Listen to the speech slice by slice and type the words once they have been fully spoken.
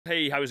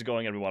Hey, how is it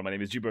going, everyone? My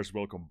name is Gibbers.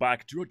 Welcome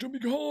back to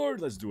Atomic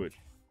Heart. Let's do it.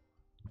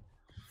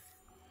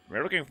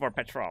 We're looking for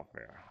Petrov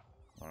here.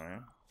 Alright.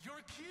 Your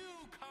cue,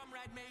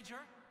 Comrade Major.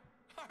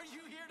 Are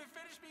you here to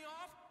finish me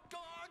off,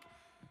 dog?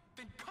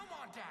 Then come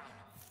on down.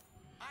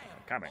 I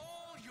am Coming.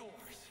 all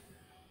yours.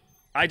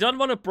 I don't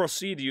want to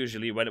proceed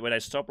usually when I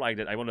stop like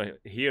that. I want to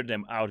hear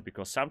them out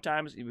because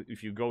sometimes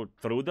if you go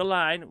through the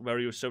line where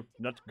you should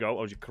not go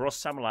or you cross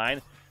some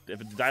line, the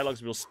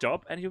dialogues will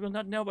stop and you will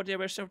not know what they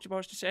were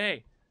supposed to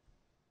say.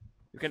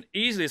 You can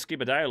easily skip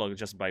a dialogue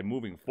just by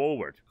moving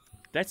forward.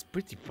 That's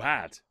pretty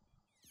bad,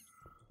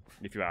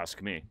 if you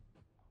ask me.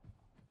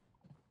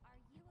 Are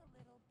you a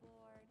little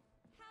bored?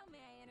 How may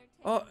I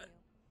entertain Oh, you?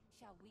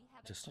 Shall we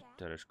have just a not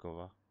chat?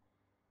 Tereshkova.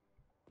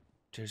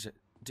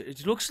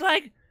 It looks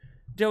like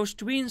those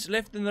twins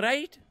left and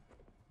right.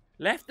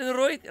 Left and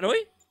right, Roy?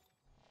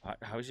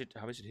 How is it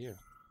here?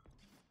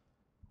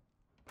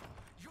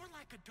 You're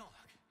like a dog.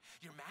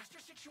 Your master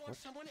sticks you on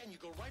someone and you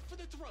go right for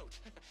the throat.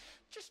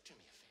 Just do me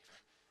a favor.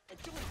 And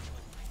don't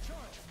enjoy my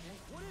charge, okay?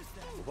 What is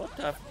that? What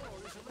the? floor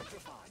is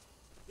electrified.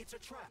 It's a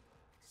trap.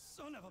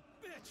 Son of a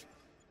bitch!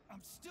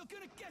 I'm still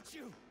gonna get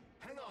you!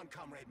 Hang on,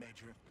 Comrade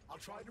Major. I'll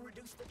try to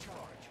reduce the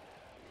charge.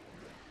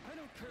 I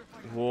don't care if I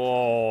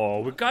Whoa,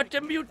 we got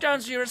the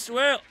mutants here as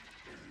well.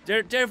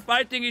 They're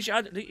fighting each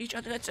other.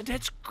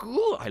 That's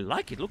cool. I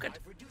like it. Look at.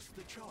 I've reduced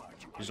the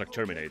charge. He's like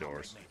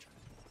Terminators.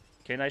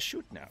 Can I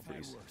shoot now,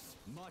 please? worse,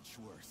 much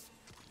worse.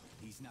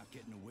 He's not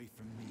getting away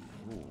from me.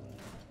 Ooh.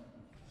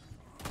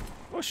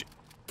 Oh shit!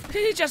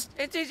 He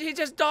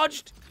just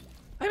dodged.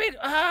 I mean,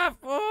 fuck!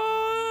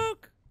 Oh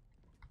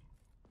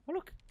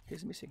look,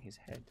 he's missing his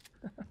head.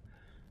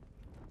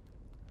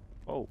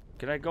 Oh,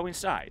 can I go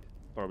inside?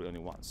 Probably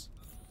only once.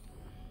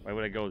 Why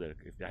would I go there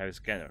if I have a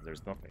scanner?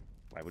 There's nothing.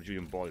 Why would you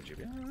even bother,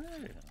 Jimmy?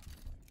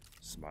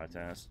 Smart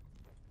ass.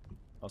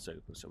 Also,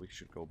 so we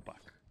should go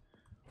back.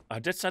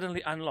 That's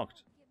suddenly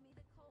unlocked.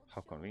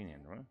 How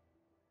convenient, right?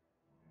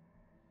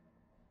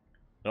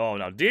 Oh,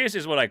 now this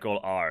is what I call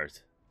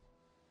art.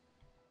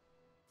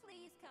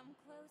 Please come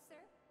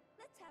closer.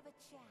 Let's have a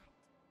chat.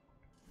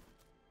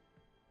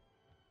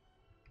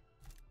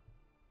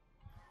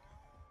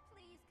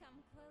 Please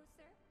come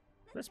closer.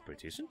 That's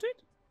pretty, isn't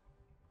it?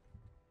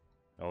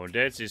 Oh,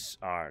 that's his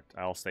art.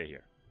 I'll stay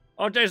here.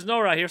 Oh, there's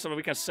Nora here, so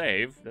we can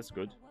save. That's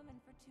good. Woman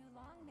for too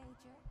long,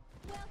 Major.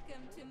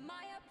 Welcome to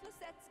Maya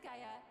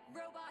Plussetskaya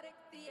Robotic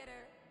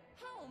Theater,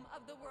 home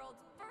of the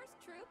world's first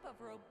troupe of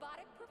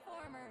robotic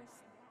performers.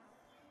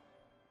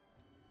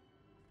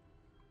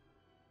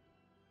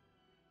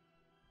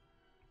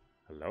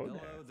 Hello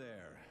there. Hello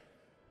there.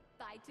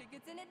 Buy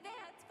tickets in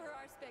advance for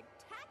our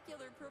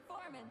spectacular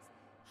performance,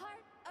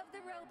 Heart of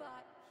the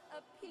Robot,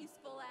 a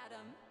peaceful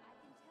atom.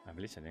 I'm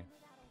listening.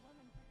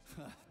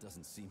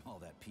 Doesn't seem all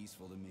that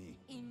peaceful to me.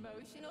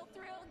 Emotional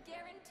thrill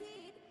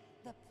guaranteed.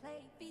 The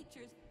play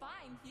features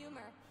fine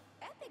humor,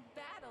 epic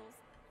battles,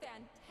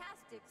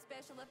 fantastic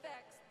special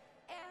effects,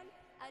 and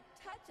a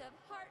touch of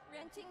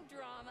heart-wrenching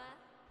drama.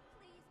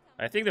 Please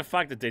come. I think the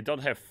fact that they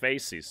don't have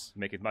faces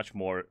make it much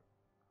more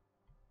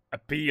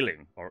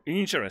appealing or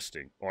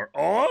interesting or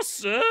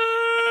awesome.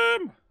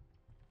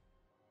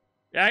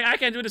 Yeah, I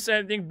can do the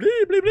same thing.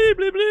 Blee, blee, blee,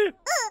 blee, blee.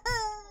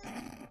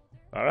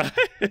 All right.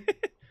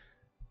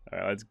 All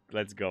right,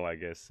 let's go. I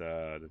guess.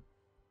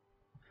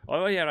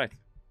 Oh yeah, right.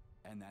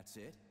 And that's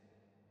it?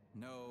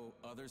 No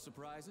other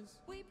surprises?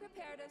 We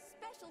prepared a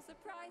special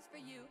surprise for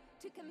you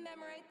to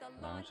commemorate the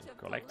launch of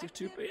Collective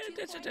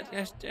Collective 2.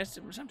 Yeah, that's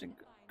something.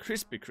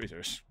 Crispy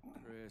critters.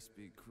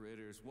 Crispy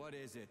critters, what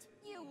is it?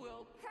 You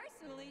will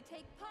personally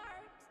take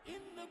part.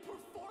 In the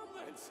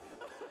performance.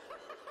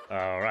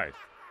 All right,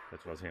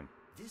 that was him.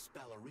 This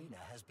ballerina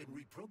has been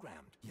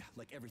reprogrammed. Yeah,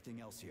 like everything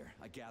else here.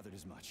 I gathered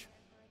as much.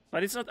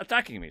 But it's not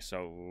attacking me,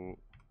 so.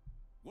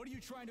 What are you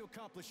trying to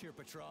accomplish here,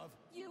 Petrov?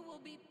 You will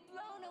be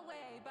blown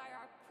away by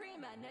our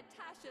prima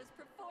Natasha's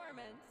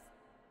performance.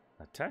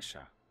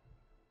 Natasha.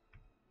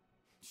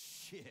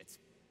 Shit.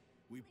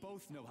 We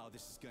both know how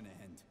this is gonna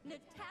end.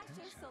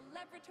 Natasha's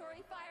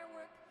celebratory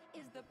firework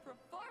is the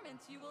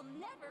performance you will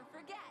never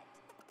forget.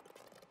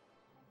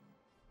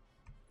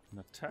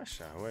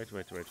 Natasha. Wait.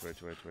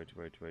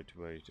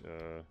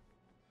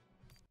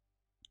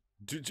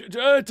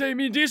 They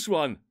mean this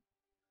one.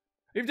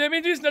 If they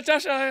mean this,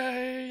 Natasha.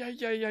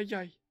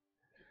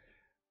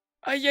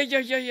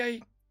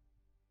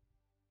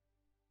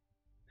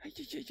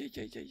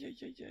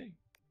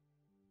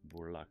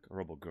 Burlak,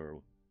 Robo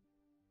Girl.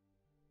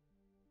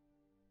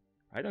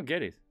 I don't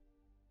get it.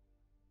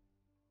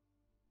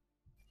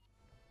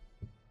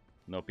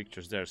 No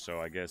pictures there, so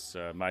I guess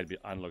might be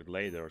unlocked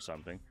later or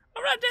something.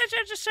 Alright,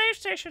 there's a save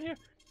station here.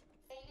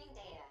 Saving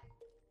data.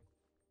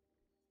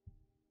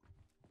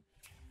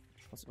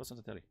 What's on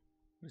the telly?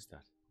 What is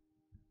that?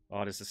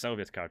 Oh, there's a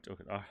Soviet card.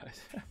 Okay,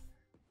 alright.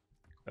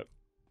 Oh.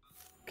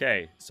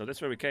 Okay, so that's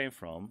where we came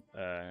from.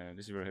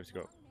 This is where we have to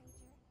go.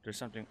 There's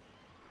something.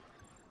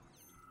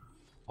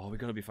 Oh, we're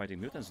gonna be fighting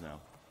mutants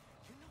now.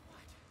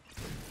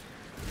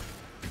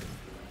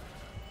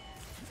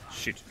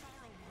 Shit.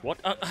 What?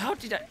 How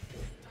did I?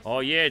 Oh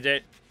yeah,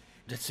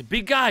 That's a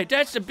big guy!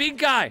 That's a big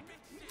guy!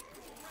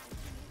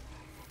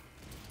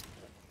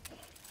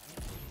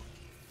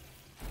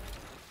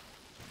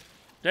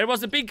 There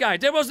was the big guy!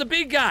 There was the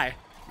big guy!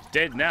 He's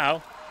dead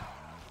now.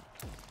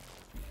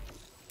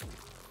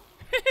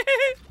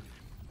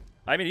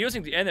 I mean,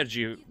 using the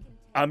energy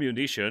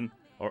ammunition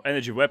or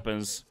energy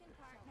weapons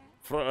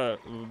for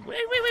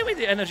wait,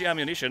 the energy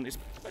ammunition is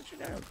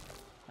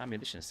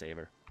ammunition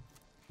saver.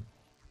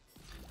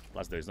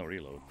 Plus, there is no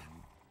reload.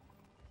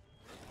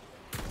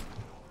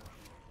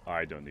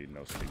 I don't need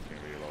no stinking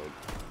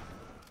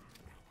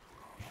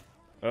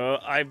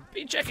reload. I've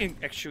been checking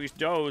actually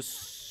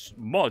those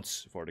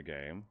mods for the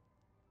game.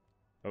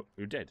 Oh,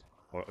 you're dead.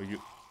 Or are you?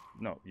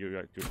 No,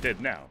 you're dead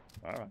now.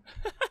 All right.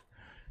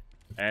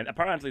 And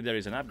apparently there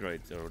is an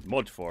upgrade or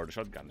mod for the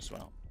shotgun as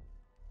well.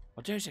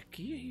 Oh, there's a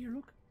key here.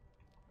 Look.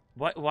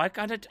 Why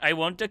can't it? I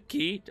want a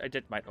key.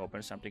 That might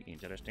open something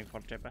interesting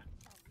for Tepa.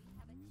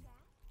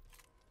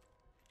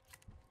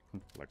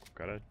 La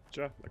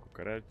cucaracha, la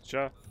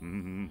cucaracha.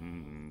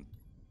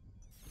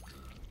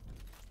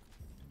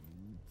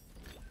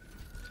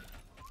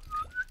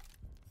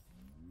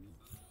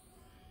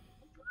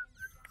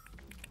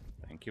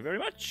 Thank you very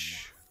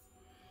much.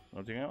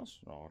 Nothing else?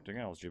 Nothing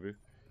else, Jibby.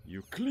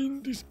 You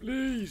clean this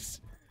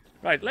place.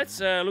 Right, let's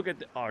look at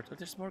the art. Oh,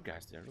 there's more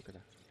guys there. Look at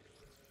that.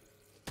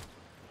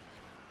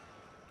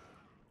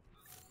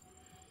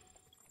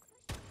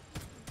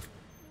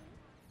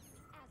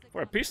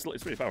 For a pistol,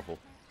 it's pretty powerful.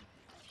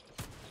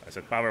 I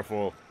said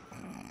powerful.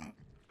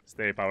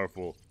 Stay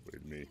powerful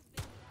with me.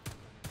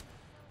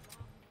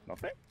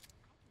 Nothing?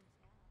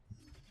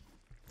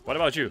 What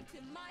about you?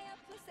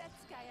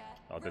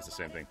 Oh, that's the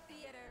same thing.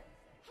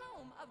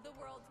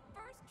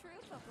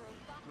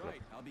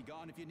 Right, I'll be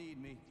gone if you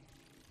need me.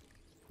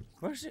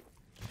 Where's it?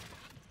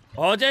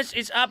 Oh,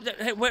 it's up there.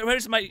 Hey,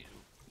 where's my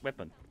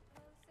weapon?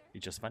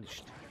 It just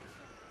vanished.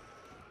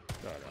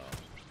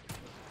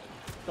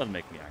 Don't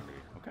make me angry,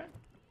 okay?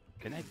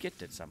 Can I get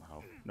that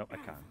somehow? No, I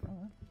can't.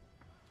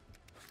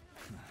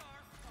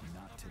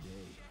 Not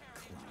today,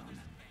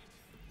 clown.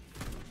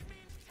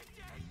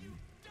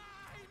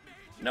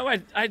 No,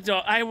 I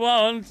don't. I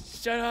won't.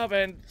 Shut up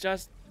and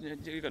just.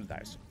 You're gonna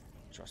die soon.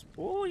 Trust me.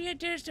 Oh, yeah,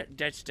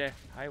 that's the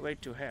highway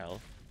to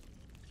hell.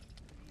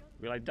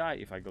 Will I die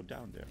if I go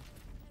down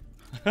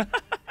there?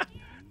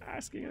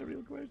 Asking a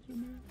real question,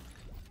 man.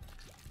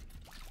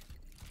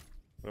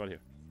 What about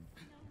here?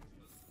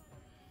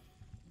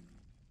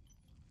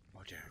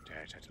 Oh,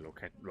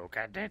 look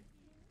at that.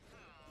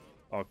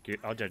 Okay.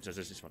 Oh, there's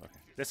this one. Okay.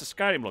 There's a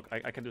Skyrim lock.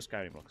 I can do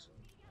Skyrim locks.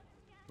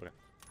 Okay.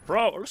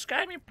 Pro or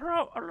Skyrim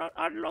Pro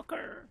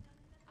unlocker.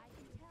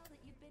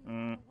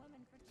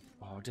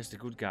 Oh, that's the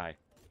good guy.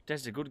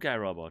 That's the good guy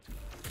robot.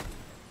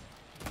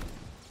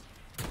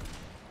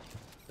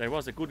 There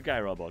was a good guy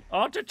robot.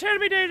 Oh, the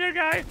Terminator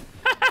guy!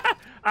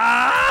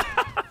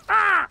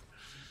 Ah!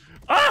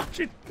 Ah!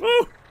 Shit!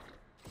 Ooh!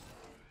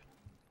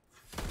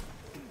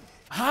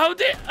 How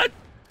did?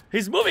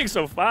 He's moving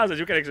so fast that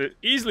you can actually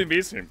easily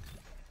miss him.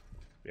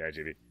 Yeah,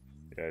 Jimmy.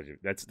 Yeah, Jimmy.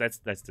 That's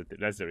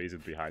the reason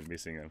behind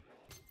missing him.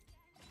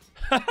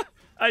 That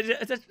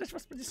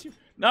was pretty stupid.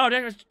 No,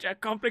 that was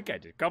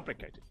complicated.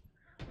 Complicated.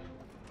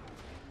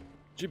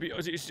 Jimmy,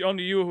 it's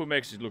only you who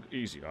makes it look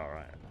easy. All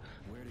right.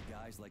 Where do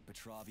guys like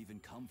Petrov even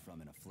come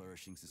from in a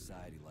flourishing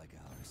society like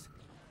ours?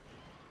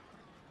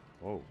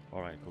 Oh,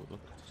 all right, cool. Look.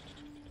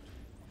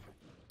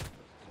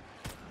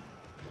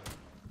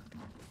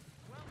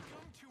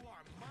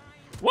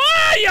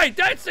 Why? Yeah,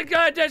 that's the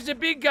guy. That's the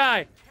big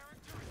guy.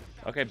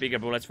 Okay, bigger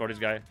bullets for this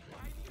guy.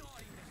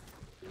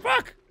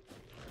 Fuck!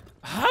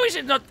 How is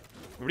it not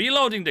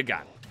reloading the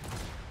gun?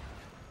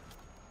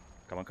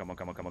 Come on, come on,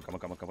 come on, come on, come on,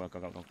 come on, come on,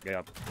 come on, get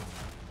up.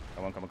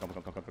 Come on, come on, come on,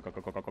 come on, come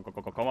on, come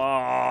on, come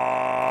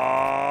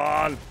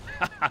on!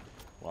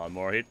 One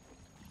more hit.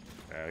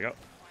 There we go.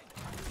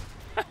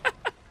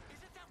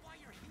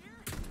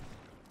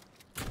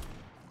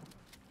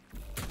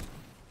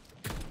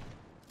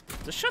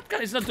 The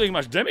shotgun is not doing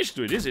much damage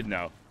to it, is it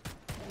now?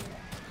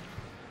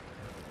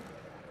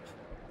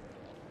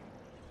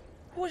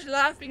 Who's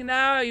laughing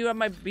now? You are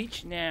my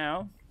bitch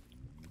now.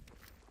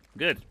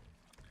 Good.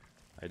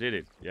 I did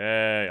it.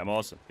 Yay, I'm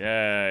awesome.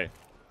 Yay.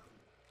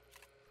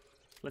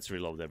 Let's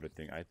reload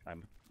everything. I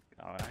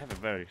have a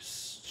very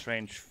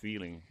strange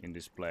feeling in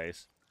this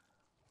place.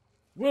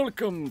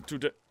 Welcome to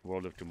the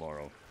world of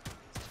tomorrow.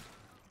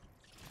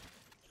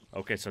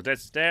 Okay, so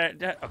that's there.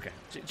 Okay,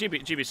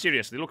 GB,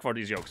 seriously, look for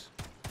these yolks.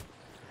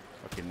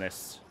 Fucking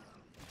nests.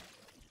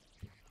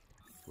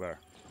 Where?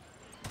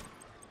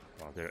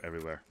 Oh, they're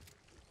everywhere.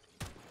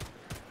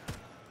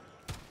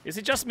 Is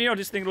it just me or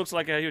this thing looks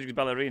like a huge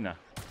ballerina?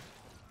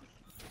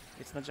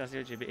 It's not just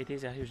huge, it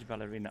is a huge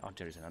ballerina. Oh,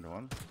 there is another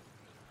one.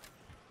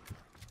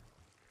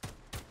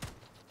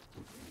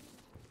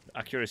 The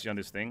accuracy on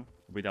this thing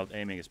without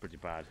aiming is pretty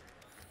bad.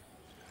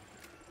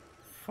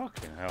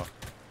 Fucking hell.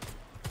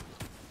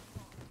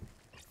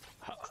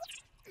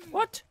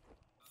 What?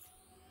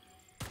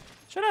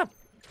 Shut up!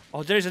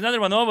 Oh, there's another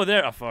one over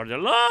there. Oh, for the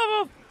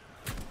love of...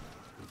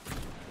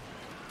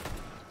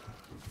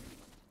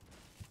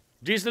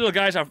 These little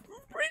guys are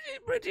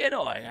pretty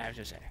annoying, I have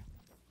to say.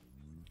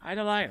 I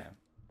don't like them.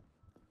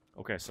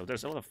 Okay, so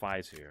there's a lot of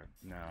fights here.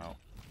 Now,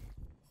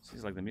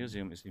 seems like the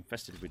museum is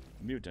infested with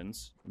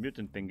mutants,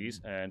 mutant thingies,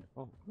 and...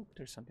 Oh, look,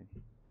 there's something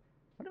here.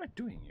 What am I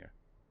doing here?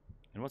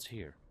 And what's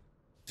here?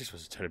 This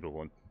was a terrible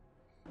one.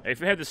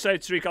 If we had the same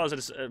three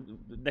colors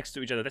next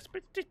to each other, that's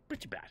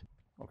pretty bad.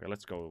 Okay,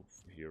 let's go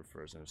here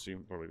first and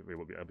assume probably we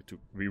will be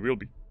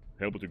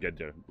able to get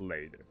there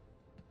later.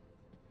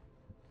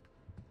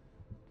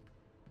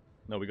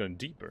 No, we're going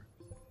deeper.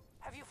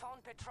 Have you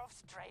found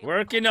Petrov's trail?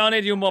 Working on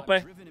it, you moppe.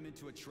 I've driven him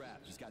into a trap.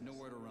 He's got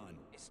nowhere to run.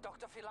 Is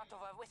Dr.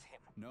 Filatova with him?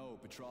 No,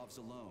 Petrov's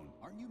alone.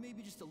 Aren't you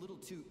maybe just a little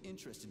too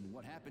interested in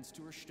what happens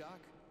to her,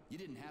 Stock? You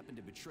didn't happen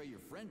to betray your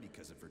friend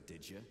because of her,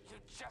 did you? You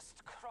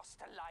just crossed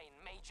a line,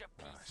 Major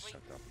P3.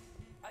 Shut up.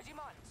 I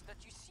demand that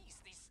you cease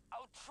these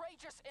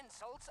outrageous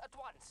insults at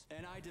once.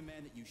 And I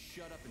demand that you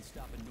shut up and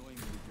stop annoying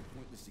me with your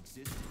pointless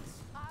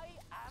existence. I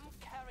am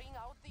carrying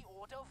out the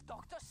order of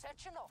Dr.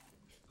 Sechenov.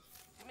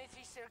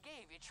 Dmitry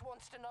Sergeyevich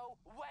wants to know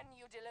when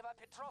you deliver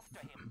Petrov to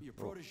him. Your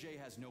protege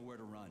has nowhere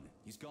to run.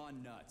 He's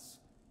gone nuts.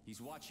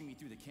 He's watching me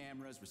through the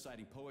cameras,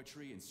 reciting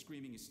poetry, and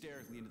screaming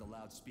hysterically into the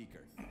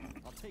loudspeaker.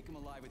 I'll take him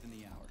alive within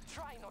the hour.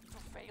 Try not to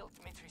fail,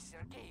 Dmitry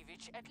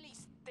Sergeyevich, at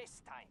least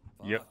this time.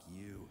 Yep. Fuck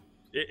you.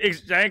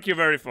 Thank you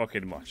very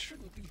fucking You much.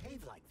 shouldn't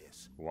behave like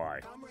this. Why?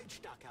 Comrade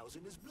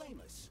Stockhausen is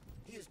blameless.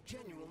 He is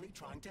genuinely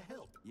trying to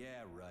help.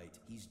 Yeah, right.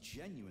 He's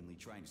genuinely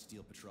trying to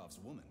steal Petrov's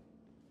woman.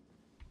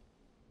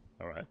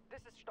 Alright. This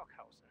is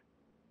Stockhausen.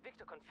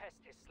 Victor confessed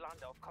his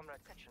slander of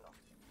Comrade Sechenov.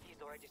 He's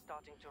already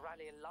starting to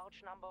rally a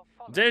large number of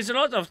followers. There's a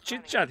lot of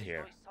chit chat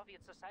here. Soviet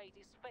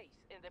society's faith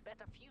in the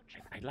better future.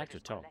 I'd like to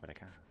that is talk, but I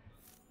collective.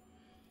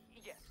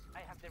 can't. Yes,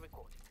 I have the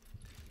recording.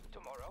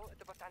 Tomorrow at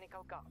the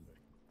Botanical Garden.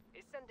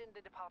 Send in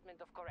the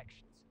Department of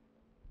Corrections.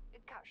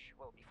 Cash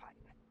will be fine.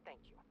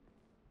 Thank you.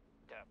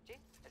 Dirty,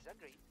 as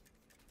agreed.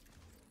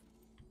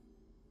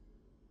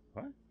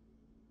 What?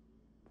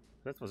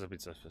 That was a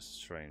bit of a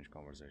strange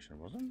conversation,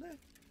 wasn't it?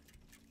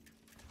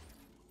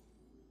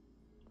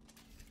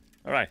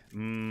 Alright.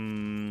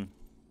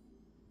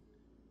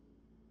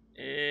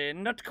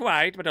 Not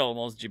quite, but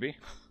almost, GB.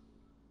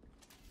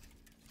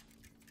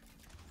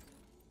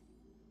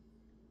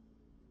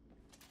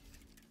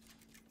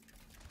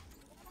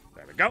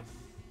 There we go.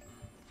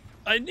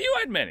 I knew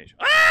I'd manage.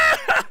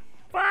 Ah!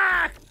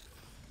 Fuck!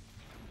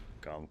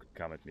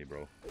 Come at me,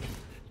 bro.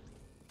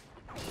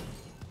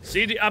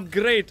 See the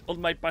upgrade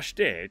on my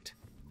pashtet?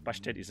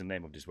 Pashtet is the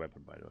name of this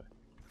weapon, by the way.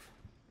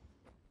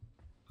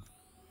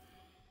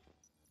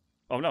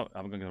 Oh no,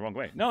 I'm going the wrong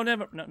way. No,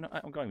 never. No,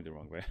 I'm going the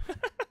wrong way.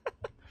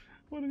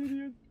 What an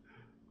idiot.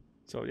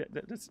 So yeah,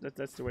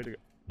 that's the way to go.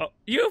 Oh,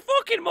 you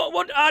fucking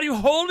what are you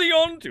holding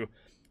on to?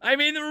 I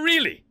mean,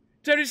 really?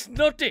 There is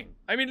nothing.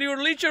 I mean,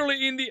 you're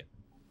literally in the...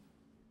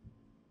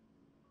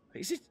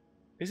 Is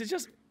it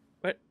just...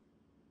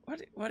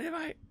 What am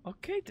I...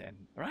 Okay then.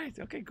 Right,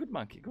 okay, good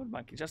monkey, good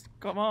monkey. Just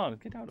come on,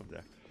 get out of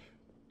there.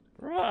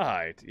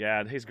 Right,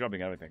 yeah, he's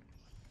grabbing everything.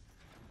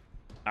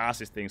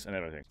 Asses, things, and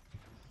everything.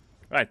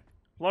 Right,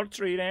 floor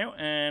 3 now,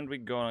 and we're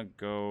gonna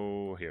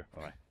go here.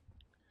 Alright.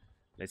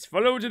 Let's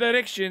follow the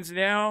directions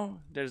now.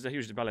 There's a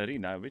huge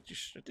ballerina, which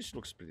is, this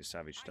looks pretty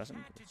savage, doesn't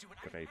it?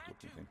 Great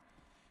looking thing.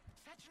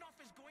 Sechenov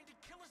is going to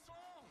kill us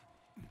all.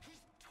 He's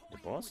The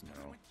toying boss? with us,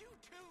 No. with you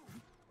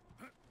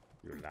too.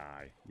 You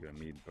lie. You're a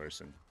mean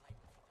person.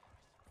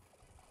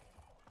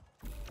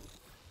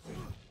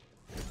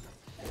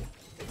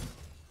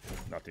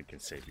 Nothing can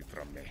save you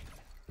from me.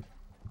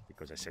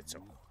 Because I said so.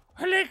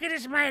 Look at the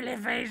smiley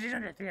face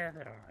on the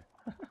theater.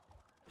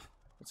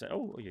 What's that?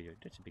 Oh, yeah,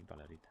 that's a big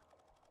ballerina.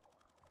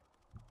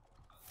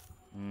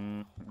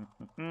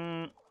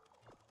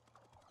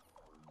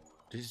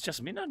 This is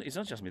just me? No, it's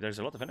not just me. There's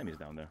a lot of enemies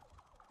down there.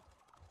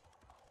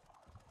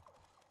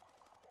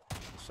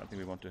 Something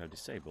we want to have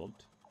disabled.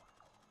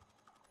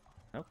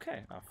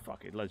 Okay. Oh,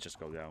 fuck it. Let's just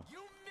go down.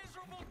 You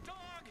miserable dog!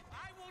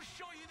 I will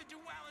show you the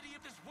duality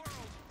of this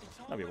world. It's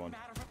all No, we a won't.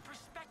 matter of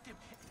perspective,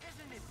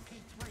 isn't it,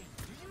 P3?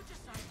 Do you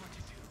decide what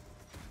to do?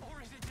 Or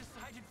is it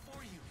decided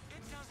for you?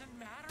 It doesn't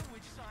matter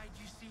which side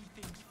you see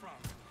things from.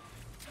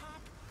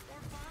 Top or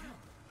bottom.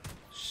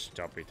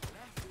 Stop it.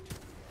 Left.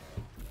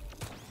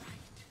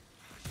 Right.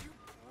 You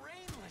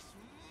brainless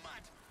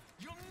mutt.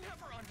 You'll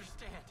never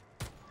understand.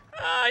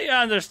 I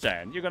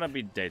understand. You're gonna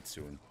be dead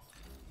soon.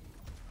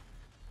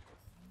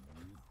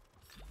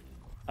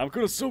 I'm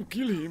gonna so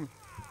kill him.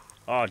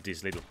 Oh,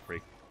 this little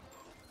freak.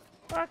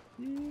 Fuck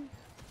you.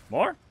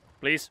 More?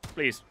 Please,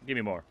 please, give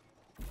me more.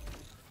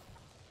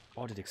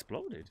 Oh, it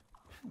exploded.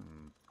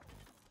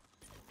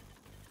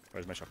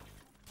 Where's my shock?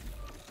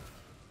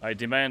 I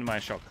demand my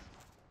shock.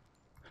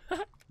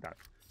 That.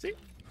 See?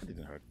 It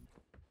didn't hurt.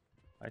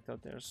 I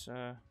thought there's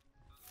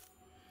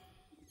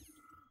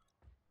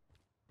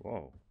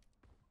Whoa.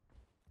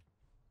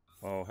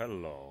 Oh,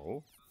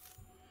 hello.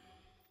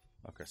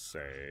 Okay,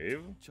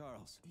 save.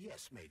 Charles,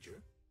 Yes,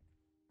 Major.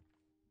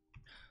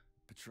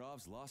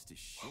 Petrov's lost his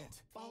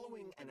shit.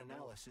 Following an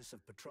analysis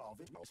of Petrov,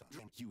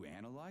 You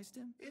analyzed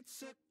him?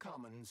 it's a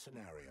common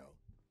scenario.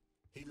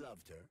 He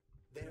loved her.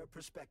 Their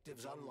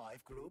perspectives on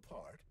life grew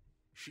apart.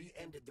 She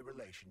ended the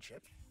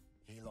relationship.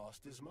 He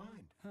lost his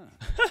mind. Huh.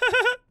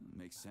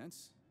 Makes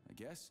sense, I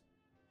guess.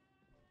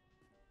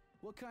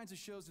 What kinds of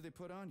shows do they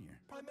put on here?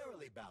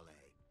 Primarily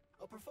ballet.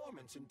 A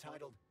performance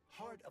entitled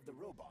Heart of the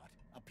Robot,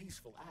 A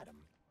Peaceful Atom,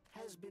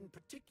 has been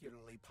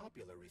particularly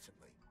popular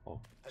recently. Oh,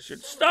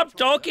 should stop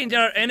talking.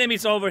 There are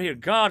enemies over here.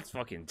 God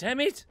fucking damn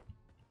it.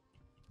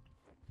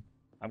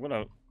 I'm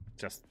gonna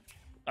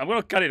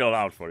cut it all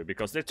out for you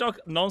because they talk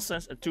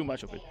nonsense and too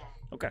much of it.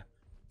 Okay.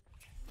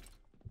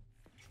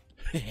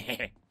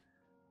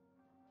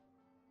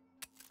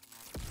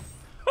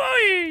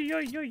 Oi,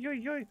 oi, oi,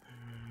 oi, oi.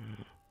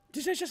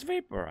 Did I just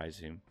vaporize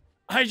him?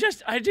 I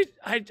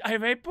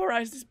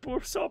vaporized this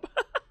poor sob.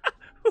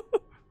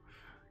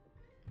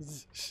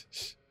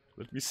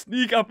 Let me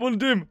sneak up on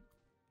them.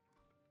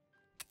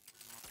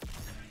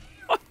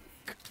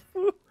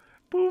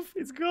 Poof,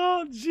 it's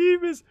gone.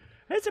 Jeebus.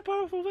 It's a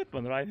powerful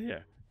weapon right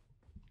here.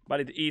 But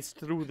it eats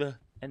through the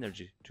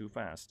energy too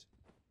fast.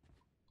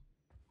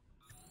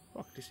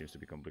 Oh, this seems to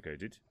be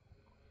complicated.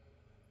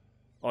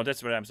 Oh,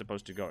 that's where I'm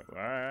supposed to go.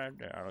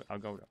 There, I'll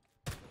go there.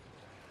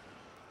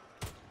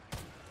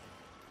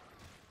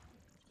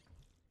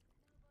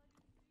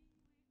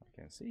 I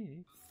can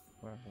see.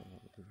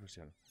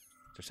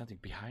 There's something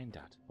behind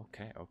that.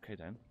 Okay, okay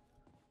then.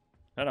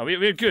 No,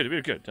 we're good,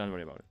 we're good. Don't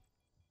worry about it.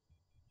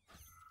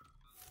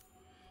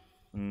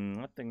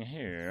 Nothing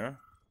here.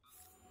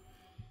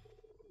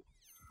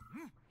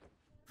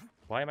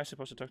 Why am I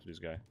supposed to talk to this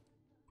guy?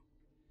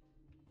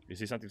 Is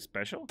he something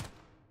special? The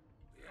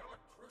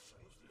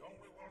electrician's the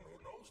only one who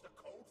knows the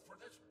code for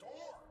this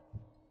door.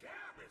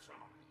 Damn his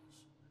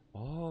eyes.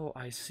 Oh,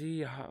 I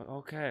see.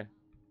 Okay.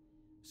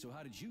 So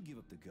how did you give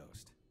up the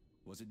ghost?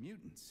 Was it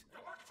mutants?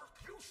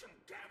 Electrocution,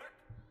 damn it!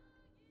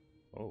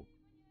 Oh.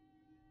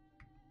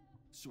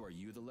 So are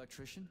you the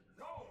electrician?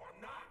 No,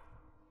 I'm not.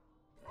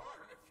 But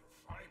if you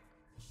find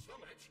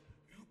Sillage,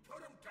 you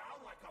put him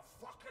down like a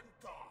fucking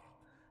dog.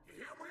 You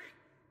hear me?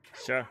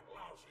 Kill Sure. that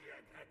lousy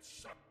egghead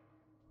son.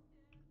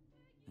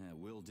 Yeah,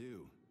 will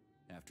do.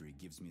 After he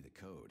gives me the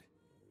code.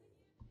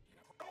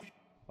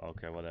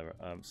 Okay, whatever.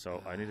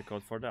 So I need a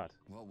code for that.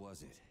 What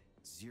was it?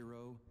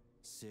 0,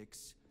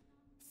 6,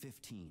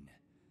 15.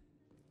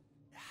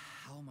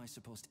 How am I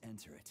supposed to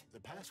enter it? The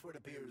password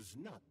appears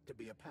not to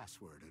be a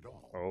password at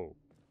all. Oh.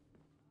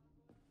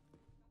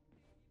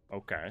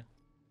 Okay.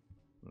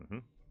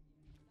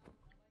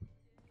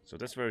 So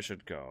that's where we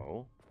should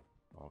go.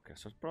 Okay,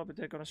 so probably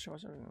they're gonna show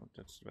us.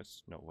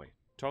 That's no way.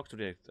 Talk to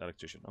the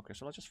electrician. Okay,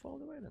 so let's just follow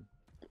the way then.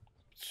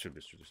 Should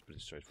be pretty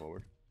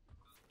straightforward.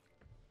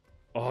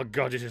 Oh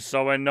god, this is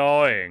so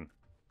annoying.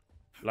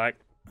 Like,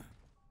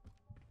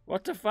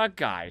 what the fuck,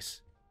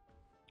 guys?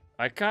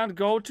 I can't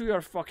go to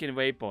your fucking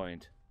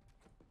waypoint.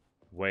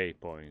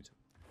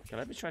 Okay,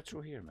 let me try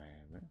through here,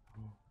 man.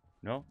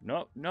 No,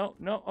 no, no,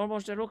 no.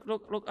 Almost there. Look,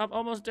 look, look. I'm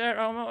almost there.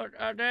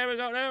 There we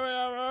go. There we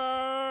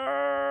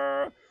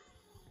go.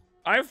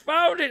 I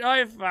found it.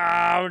 I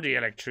found the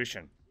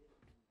electrician.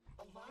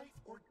 Alive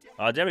or dead?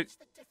 Oh, there we. What's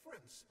the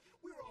difference?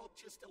 We're all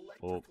just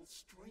electrical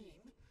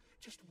stream.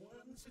 Just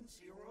ones and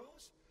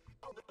zeros.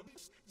 Oh,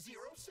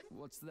 zeros.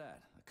 What's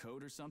that? A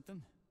code or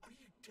something? Are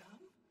you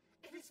dumb?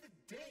 It is the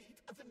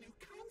date of the new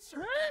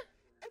concert. Huh?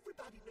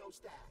 Everybody knows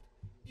that.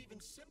 Even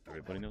simple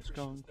Everybody knows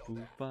Kung electricians Fu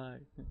know that.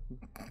 Fight.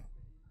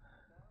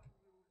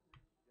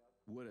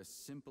 Would a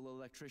simple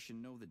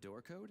electrician know the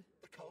door code?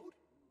 The code?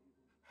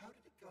 How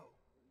did it go?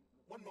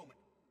 One moment.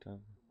 Dum.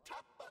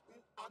 Top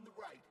button on the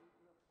right.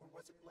 Or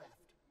was it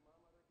left?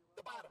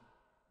 The bottom.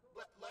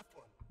 Left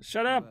one.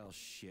 Shut up. Well,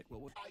 shit.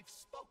 What would... I've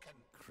spoken.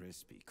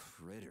 Crispy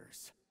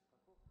critters.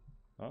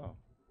 Oh.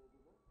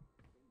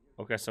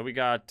 Okay, so we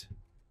got.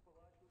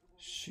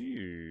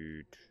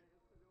 Shoot.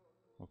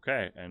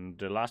 Okay, and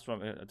the last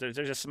one. There's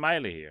a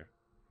smiley here.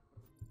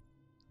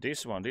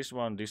 This one.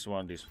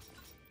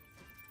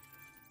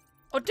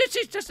 Oh, this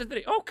is just a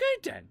 3. Okay,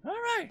 then. All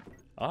right.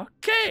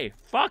 Okay.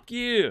 Fuck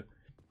you.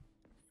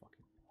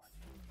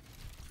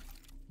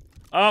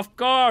 Of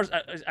course,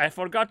 I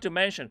forgot to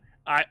mention.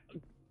 I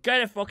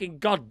get a fucking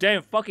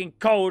goddamn fucking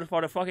code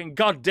for the fucking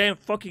goddamn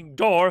fucking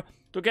door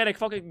to get a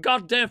fucking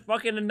goddamn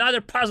fucking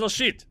another puzzle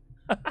sheet.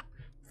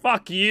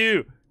 Fuck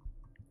you.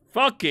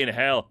 Fucking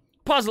hell.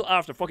 Puzzle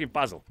after fucking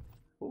puzzle.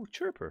 Oh,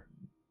 chirper.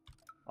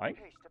 Hey,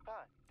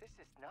 Stepan, this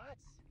is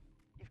nuts.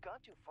 You've gone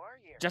too far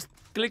here. Just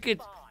click it.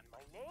 Stepan,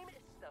 my name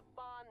is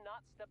Stepan,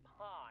 not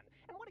Stepan.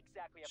 And what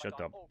exactly have Shut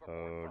I up. gone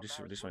overboard This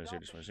from? one is here,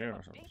 this one is here.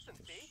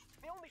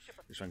 The only ship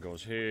of This one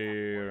goes decency we have to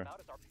worry here. about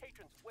is our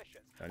patrons'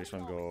 wishes. And this We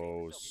one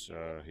always goes say this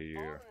will be here.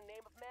 all in the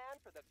name of man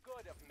for the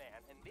good of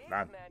man. And these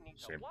Man, men need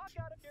to same. walk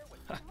out of here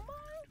with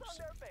smiles on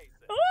their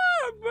faces.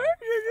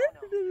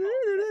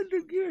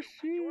 You're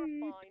a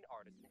fine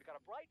artist. You've got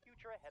a bright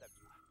future ahead of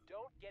you.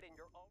 Don't get in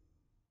your own...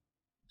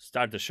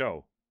 Start the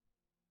show.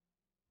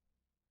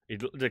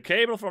 The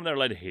cable from there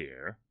led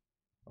here.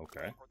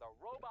 Okay. Or the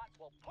robot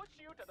will push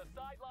you to the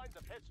sidelines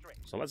of history.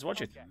 So let's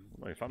watch it. Okay.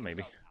 Very fun,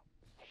 maybe.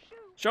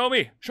 Shoot. Show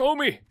me! Show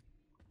me!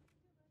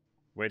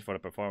 Wait for the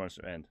performance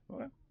to end.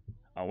 Okay.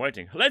 I'm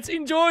waiting. Let's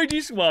enjoy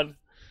this one.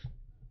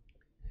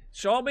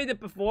 Show me the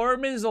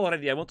performance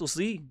already. I want to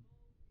see.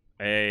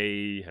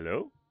 Hey,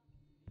 hello?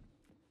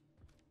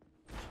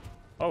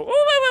 Oh, wait.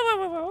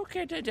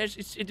 Okay,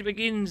 it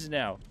begins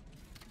now.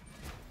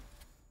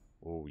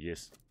 Oh,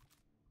 yes.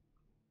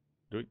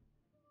 Do it.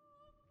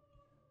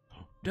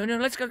 No,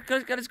 let's go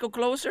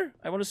closer.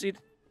 I want to see it.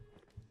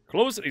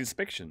 Closer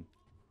inspection.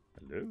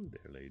 Hello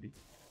there, lady.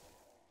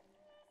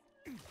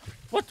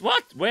 What?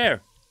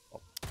 Where?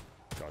 Oh,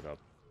 shut up.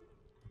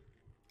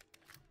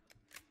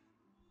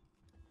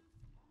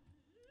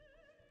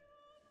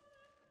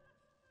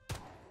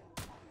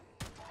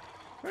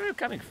 Where are you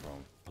coming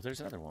from? Oh, there's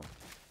another one.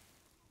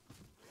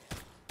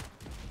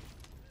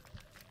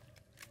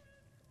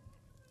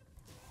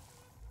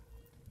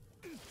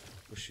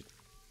 Oh shit.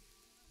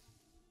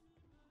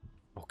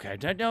 Okay,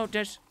 no,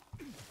 there's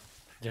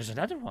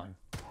another one.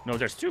 No,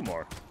 there's two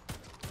more.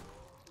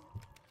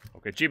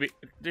 Okay, Gibby,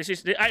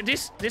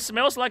 this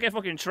smells like a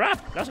fucking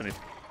trap, doesn't it?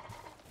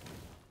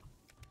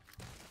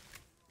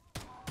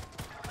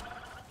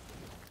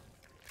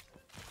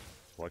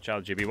 Watch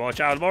out, Gibby, watch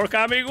out, more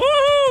coming!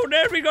 Woohoo!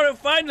 There we go,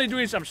 finally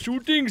doing some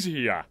shootings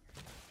here.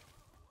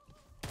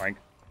 Frank,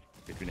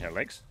 between her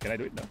legs. Can I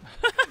do it? No.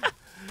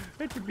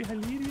 That would be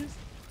hilarious.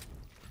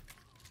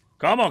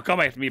 Come on, come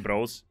at me,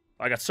 bros.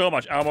 I got so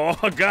much ammo.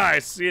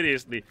 Guys,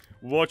 seriously.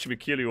 Watch me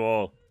kill you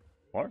all.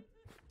 What?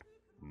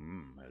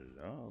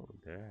 Hello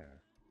there.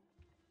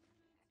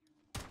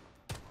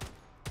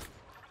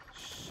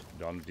 Shh,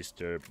 don't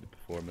disturb the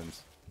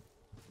performance.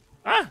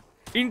 Ah!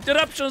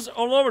 Interruptions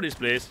all over this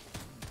place.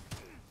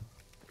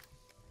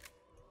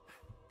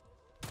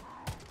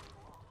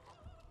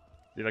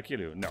 Did I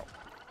kill you? No.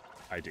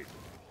 I did.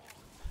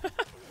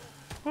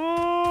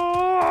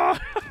 Oh!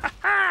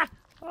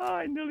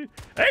 I nearly...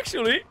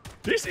 Actually,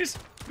 this is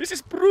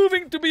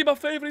proving to be my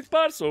favorite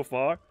part so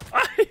far.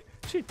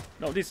 Shit.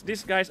 No,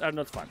 these guys are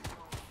not fun.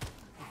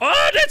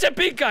 Oh, that's a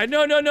big guy.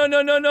 No.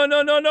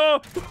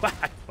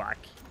 Fuck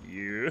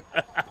you.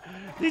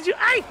 Did you?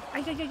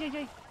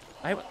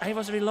 I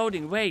was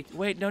reloading. Wait.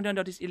 No.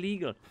 This is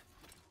illegal.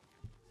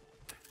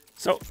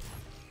 So.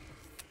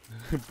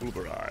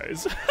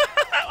 Pulverize.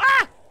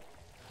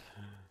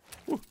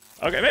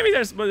 Okay, maybe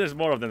there's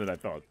more of them than I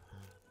thought.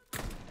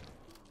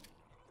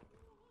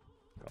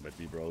 Come at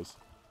me, bros.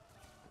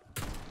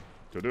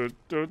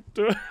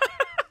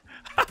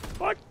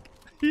 Fuck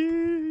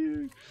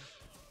you.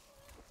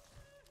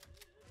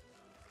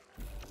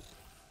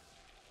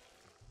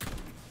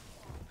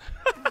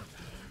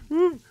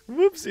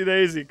 Whoopsie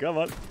daisy, come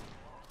on.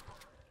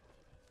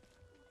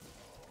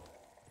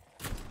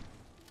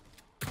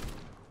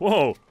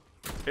 Whoa,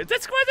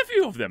 that's quite a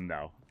few of them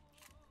now.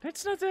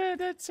 That's not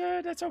that's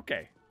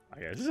okay, I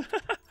guess.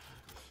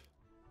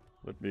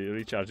 Let me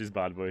recharge this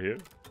bad boy here.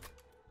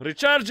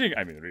 Recharging!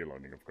 I mean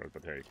reloading, of course,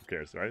 but hey, who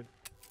cares, right?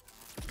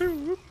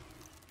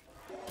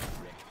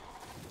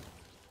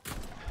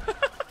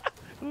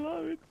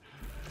 Love it.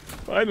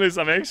 Finally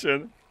some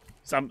action.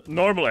 Some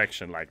normal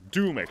action, like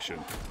Doom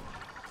action.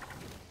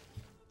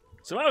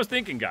 So I was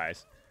thinking,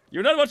 guys,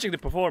 you're not watching the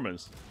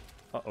performance.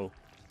 Uh-oh.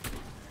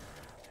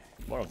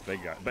 More of the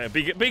big guy.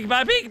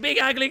 Big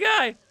ugly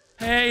guy!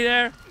 Hey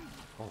there!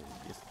 Oh,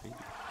 yes, baby.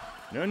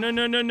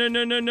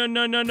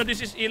 No,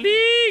 this is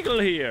illegal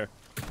here!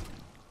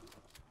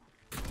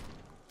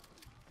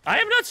 I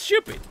am not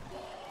stupid!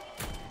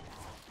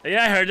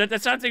 Yeah, I heard that.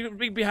 That's something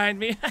big behind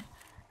me.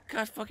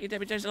 God fucking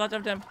damn it, there's a lot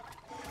of them.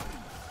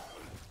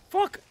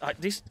 Fuck!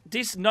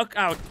 This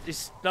knockout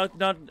is not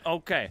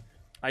okay.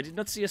 I did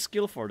not see a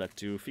skill for that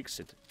to fix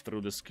it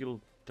through the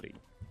skill tree.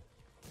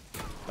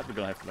 But we're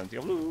gonna have plenty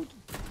of loot.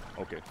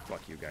 Okay,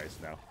 fuck you guys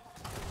now.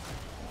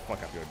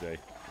 Fuck up your day.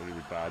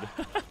 Really bad.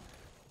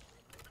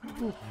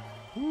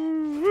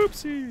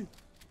 Whoopsie!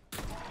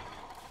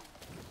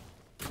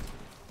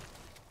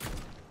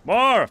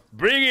 More!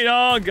 Bring it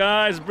on,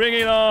 guys! Bring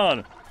it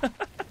on!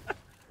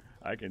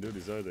 I can do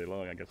this all day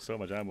long. I got so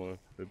much ammo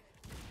that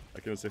I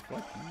can say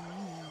fuck.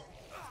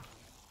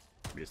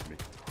 Miss me,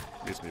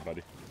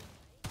 buddy.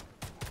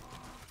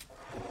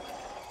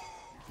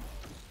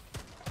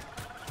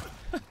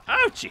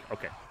 Ouchie!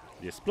 Okay.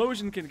 The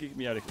explosion can kick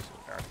me out of this.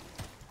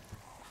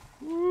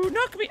 Ooh,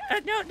 knock me!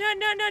 No,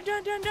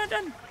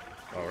 done.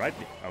 Alright.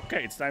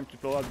 Okay, it's time to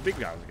blow out the big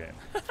guns again.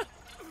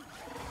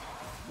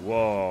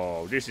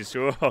 Whoa, this is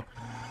so...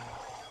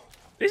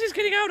 This is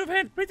getting out of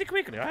hand pretty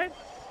quickly, right?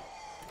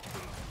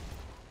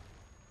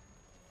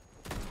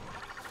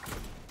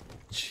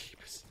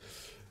 Jeepers.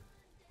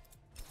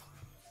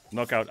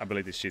 Knockout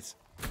ability shits.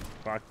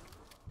 Fuck.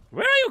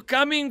 Where are you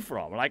coming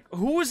from? Like,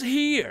 who's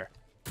here?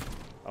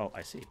 Oh,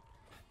 I see.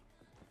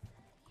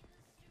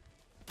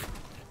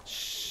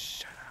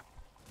 Shut up.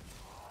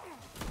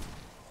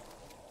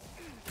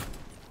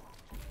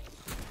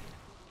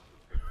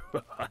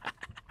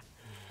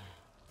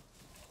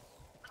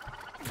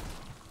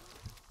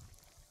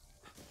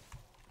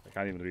 I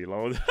can't even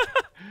reload.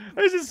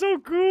 This is so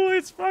cool.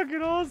 It's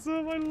fucking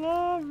awesome. I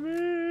love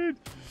it.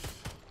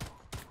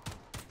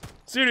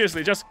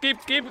 Seriously, just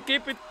keep them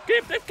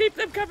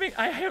coming.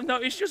 I have no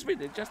issues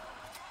with it. Just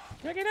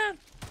Break it down.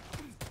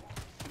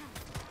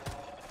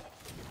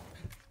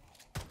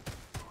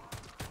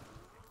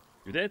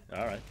 You did?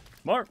 All right.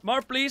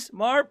 More, please.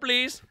 More,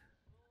 please.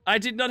 I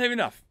did not have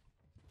enough.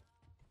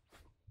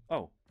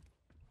 Oh.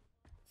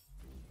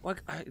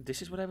 What?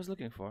 This is what I was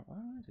looking for.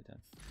 Alrighty then.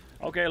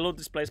 Okay, loot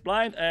this place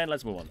blind, and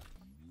let's move on.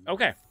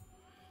 Okay.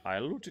 I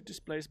looted this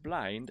place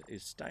blind.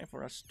 It's time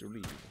for us to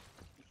leave.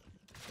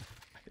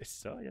 I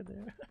saw you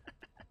there.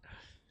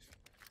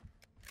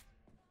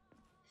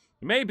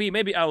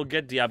 Maybe I'll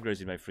get the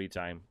upgrades in my free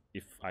time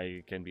if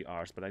I can be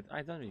arsed, but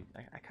I don't really,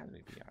 I can't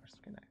really be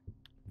arsed, can I?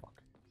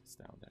 Fuck, it's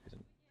down there, isn't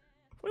it?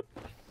 Whoop.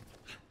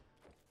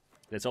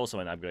 That's also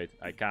an upgrade.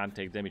 I can't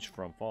take damage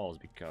from falls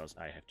because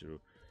I have to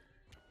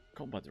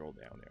combat roll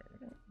down there.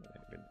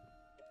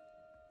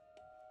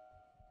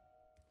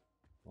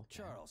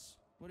 Charles,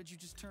 what did you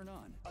just turn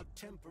on? A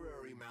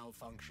temporary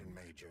malfunction,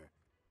 Major.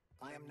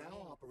 I am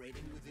now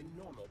operating within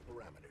normal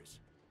parameters.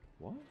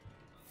 What?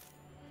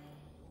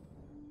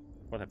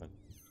 What happened?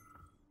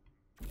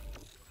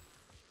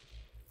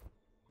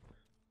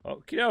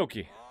 Okie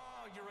dokie.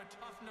 Oh, you're a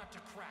tough nut to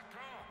crack.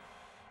 Oh,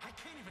 I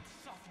can't even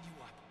soften you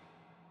up.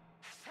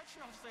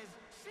 Sectional says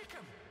sick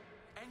him,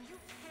 and you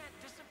can't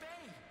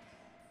disobey.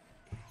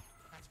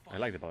 That's fine. I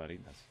like the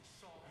ballerinas.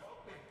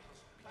 Help me.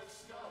 I'm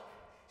stuck.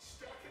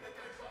 Stuck in a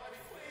dead body,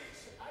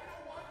 please. I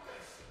don't want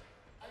this.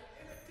 I'm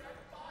in a dead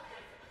body.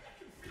 I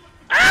can feel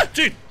it. Ah!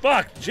 Dude,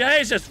 fuck!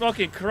 Jesus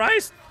fucking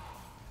Christ!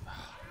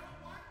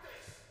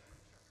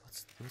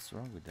 What's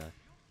wrong with that?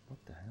 What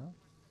the hell?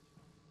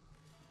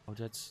 Oh,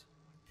 that's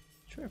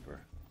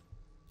Trevor.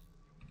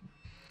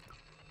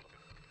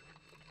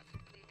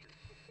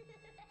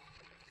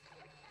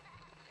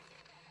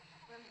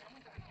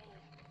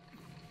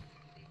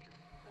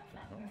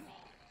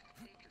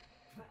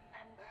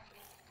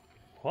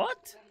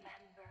 What?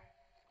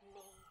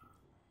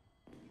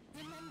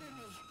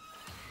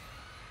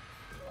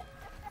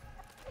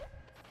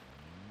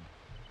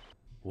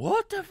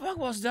 What the fuck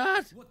was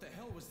that? What the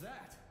hell was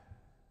that?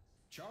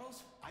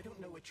 Charles? I don't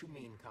know what you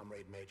mean,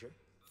 Comrade Major.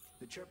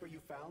 The chirper you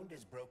found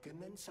is broken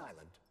and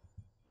silent.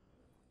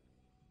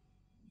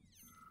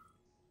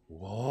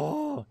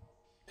 Whoa!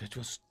 That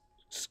was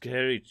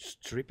scary,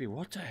 trippy.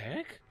 What the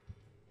heck?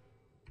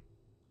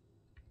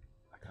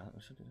 I can't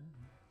listen to that.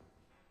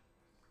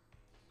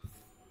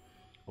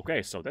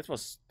 Okay, so that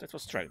was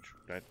strange.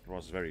 That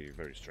was very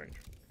strange,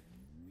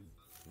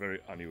 very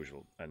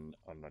unusual and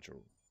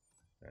unnatural.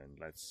 And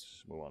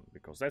let's move on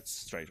because that's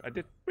strange. I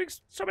did bring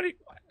so many,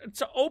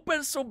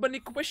 open so many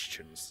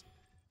questions.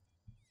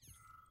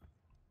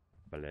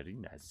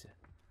 Ballerinas.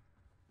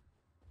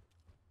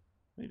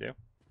 There you go.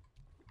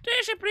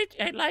 There's a pretty.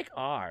 I like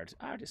art.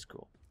 Art is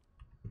cool.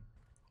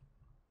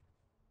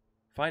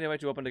 Find a way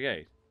to open the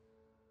gate.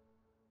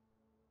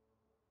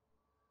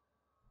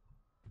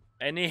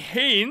 Any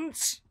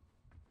hints?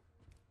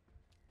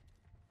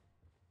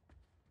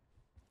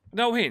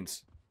 No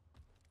hints.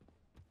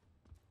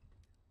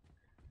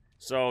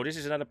 So this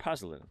is another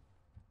puzzle then.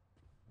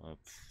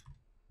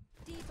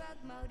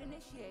 Debug mode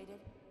initiated.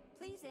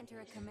 Please enter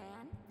a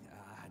command.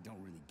 I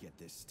don't really get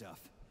this stuff.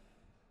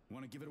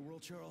 Want to give it a whirl,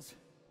 Charles?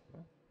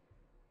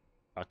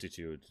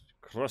 Attitude.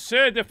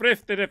 Crochet de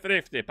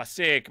frifte,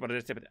 passé.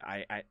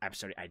 I'm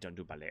sorry, I don't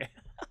do ballet.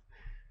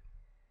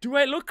 Do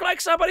I look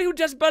like somebody who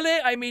does ballet?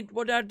 I mean,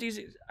 what are these?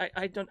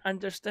 I don't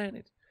understand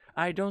it.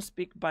 I don't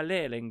speak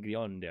ballet,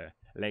 Lengiondo.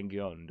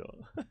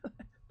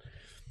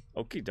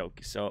 Okie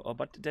dokie. So, oh,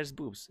 but there's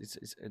boobs.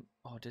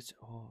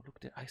 Oh, look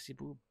there. I see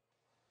boob.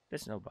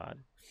 That's no bad.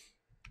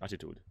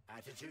 Attitude.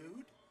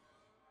 Attitude?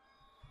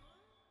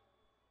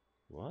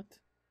 What?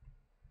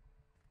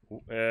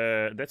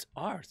 That's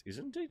art,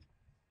 isn't it?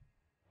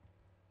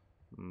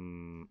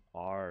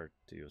 Art,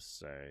 you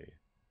say?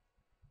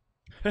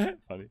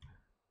 Funny.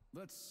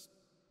 Let's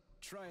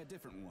try a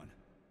different one.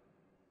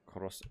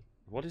 Cross.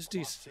 What is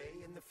this? Say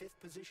in the 5th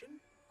position,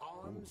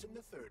 arms in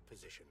the 3rd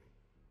position.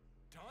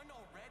 Done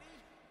already?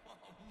 Oh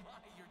my,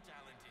 you're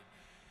talented.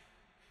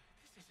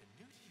 This isn't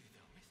new to you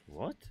though, is it?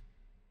 What?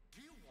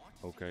 Do you want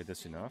to Okay, see that's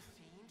the same enough.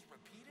 scenes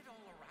repeated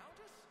all around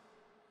us?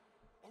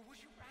 Or would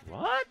you rather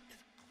What?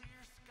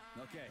 clear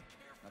sky, Okay,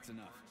 that's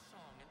enough.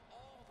 song, and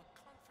all the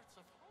comforts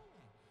of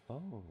home?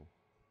 Oh.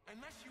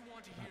 Unless you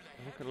want to hear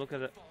the Look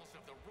at it. falls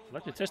of the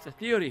Let me robot test the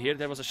theory here.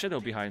 There was a shadow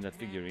behind that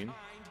figurine.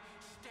 mankind,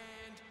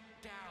 stand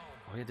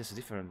down. Oh yeah, there's a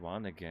different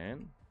one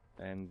again.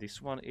 And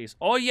this one is...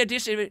 Oh yeah,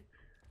 this is...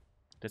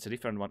 That's a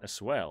different one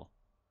as well.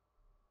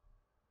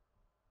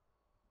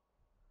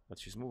 But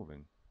she's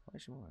moving. Why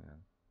is she moving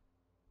then?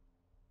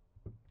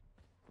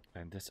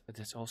 And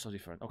that's also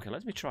different. Okay,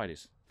 let me try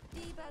this.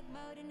 Debug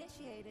mode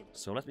initiated.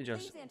 So let me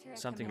just... Please enter a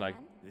Something like...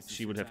 command. This is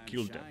She your would have time to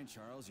killed them. shine,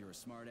 Charles, you're a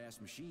smart-ass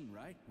machine,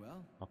 right?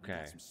 Well, we Okay,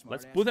 got some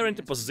let's smart-ass put her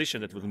into fans.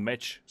 position that would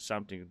match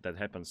something that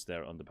happens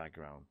there on the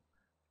background.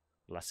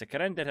 La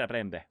seconde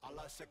reprende. A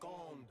la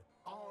seconde,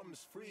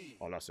 arms free.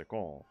 O la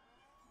seconde.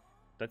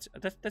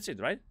 That's it,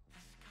 right?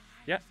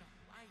 Yeah.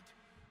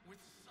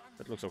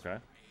 That looks okay.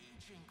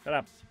 Shut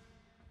up.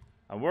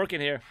 I'm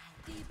working here.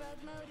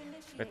 Debug mode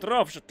initiated.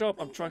 Petrov, shut up.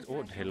 I'm trying.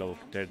 Oh, hello.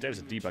 There's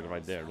a debug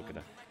right there. Look at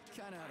that.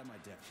 Kinda out of my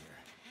depth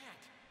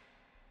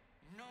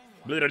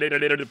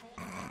here.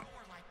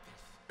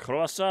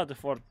 Croissant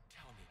for.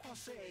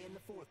 Crossé in the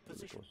fourth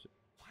position.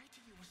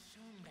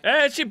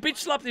 Hey, she bitch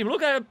slapped him.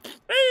 Look at him.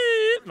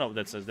 No,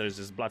 there's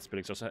this blood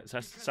spilling. So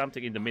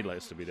something in the middle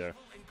has to be there.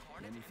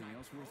 Anything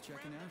else worth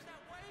checking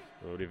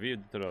out? Review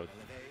the throat.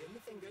 Leve in the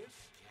fingers.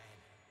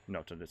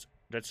 No,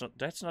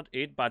 that's not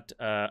it. But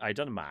I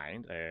don't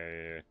mind.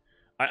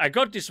 I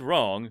got this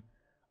wrong,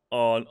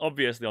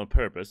 obviously on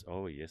purpose.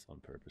 Oh yes, on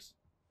purpose.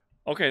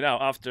 Okay, now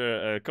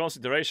after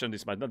consideration,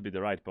 this might not be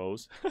the right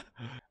pose.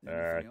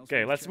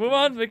 Okay, let's move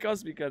on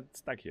because we got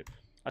stuck here.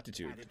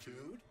 Attitude.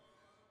 Attitude.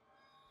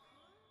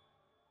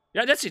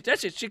 Yeah, that's it.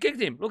 That's it. She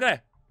kicked him. Look at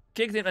that.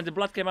 Kicked him, and the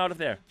blood came out of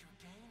there.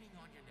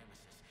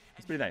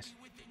 It's pretty nice.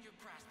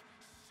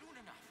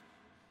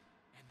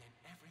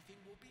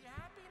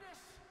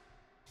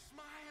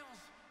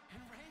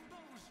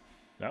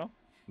 No?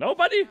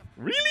 Nobody?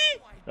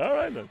 Really? All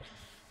right then.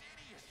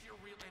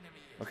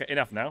 Okay,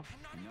 enough now.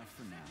 Enough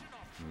for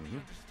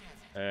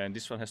now. And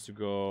this one has to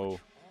go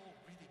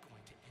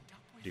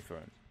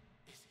different.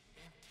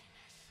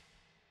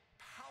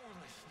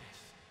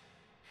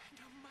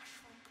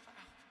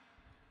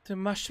 The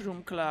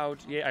mushroom cloud.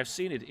 Yeah, I've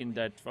seen it in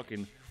that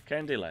fucking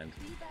Candyland.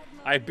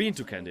 I've been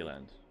to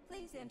Candyland.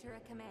 Please enter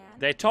a command.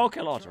 They talk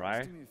a lot, Charles,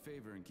 right? do me a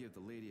favor and give the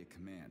lady a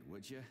command,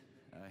 would you?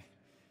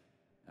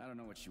 I don't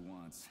know what she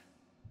wants.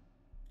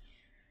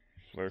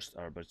 First, First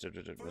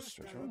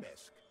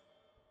arabesque.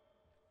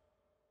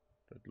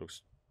 that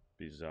looks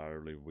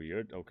bizarrely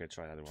weird. Okay,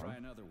 try another Try one.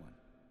 another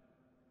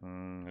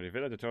one.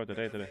 Rivera the throat, Leve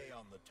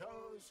on the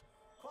toes.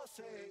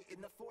 Crossé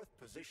in the fourth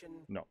position.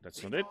 No,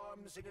 that's with not it.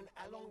 arms in an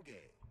allongé.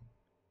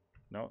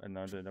 No,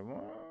 another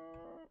one.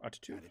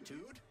 Attitude.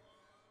 Attitude.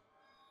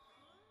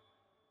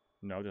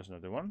 No, there's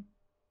another one.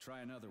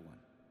 Try another one.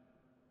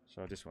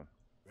 So this one.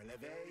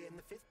 Releve in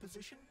the fifth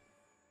position.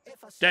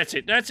 Effacé. That's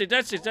it. That's it.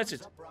 That's it. That's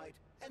it. Arms upright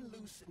and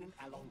loose in an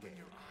allongé.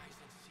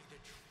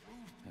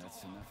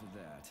 That's enough of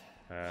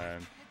that.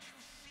 And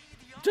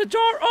the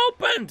door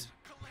opened.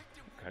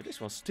 Okay,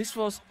 this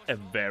was a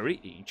very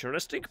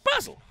interesting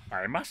puzzle,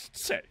 I must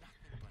say.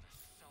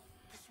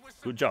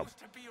 Good job.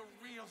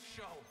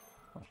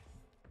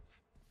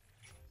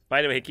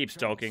 By the way, he keeps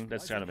talking.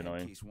 That's kind of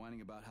annoying. He's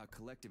whining about how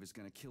Collective is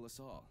gonna kill us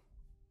all.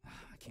 I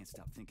can't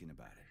stop thinking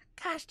about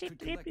it. Could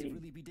Collective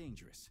really be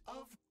dangerous?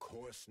 Of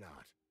course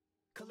not.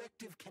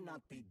 Collective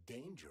cannot be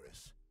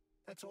dangerous.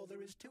 That's all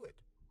there is to it.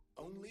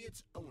 Only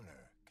its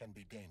owner can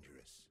be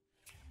dangerous.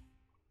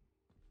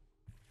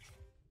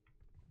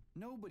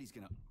 Nobody's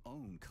gonna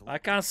own Collective. I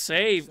can't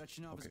save.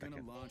 Sechenov is Okay, I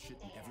gonna can. launch it,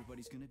 and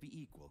everybody's gonna be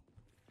equal.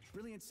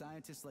 Brilliant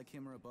scientists like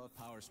him are above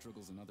power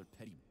struggles and other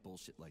petty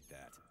bullshit like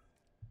that.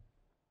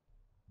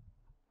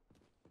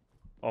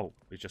 Oh,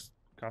 we just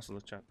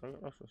canceled the chat.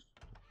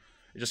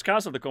 You just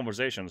canceled the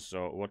conversation.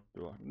 So what?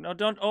 No,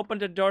 don't open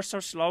the door so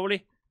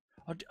slowly.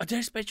 Oh,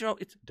 there's Petro.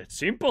 It's that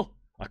simple.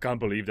 I can't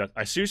believe that.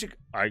 I seriously.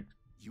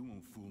 You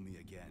won't fool me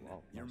again.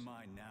 Wow, You're nice.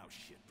 mine now,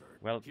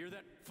 shitbird. Well, Hear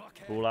that,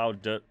 fuckhead? pull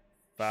out the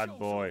fat Show's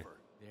boy. over.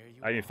 There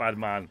you I mean, fat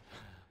man.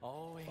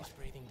 Always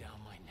breathing down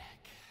my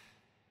neck.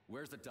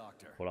 Where's the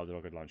doctor? Pull out the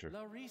rocket launcher.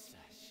 Larissa,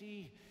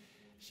 she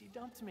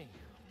dumped me.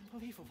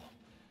 Unbelievable.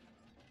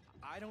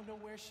 I don't know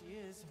where she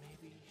is.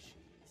 Maybe she's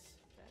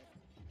dead.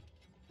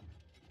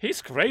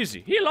 He's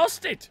crazy. He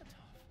lost it.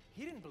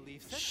 He didn't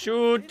believe Sechenov,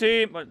 Shoot did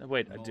he? him. But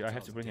wait, I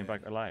have to bring him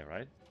back alive,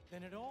 right?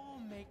 Then it all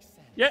makes sense.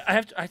 Yeah, I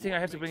have to. I think I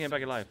have to bring him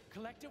back alive.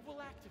 Collective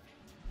will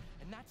activate,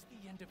 and that's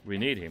the end of We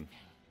need him.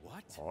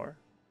 What? Or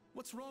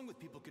What's wrong with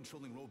people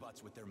controlling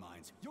robots with their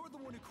minds? You're the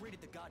one who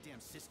created the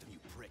goddamn system, you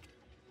prick.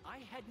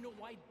 I had no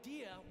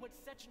idea what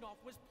Sechenov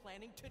was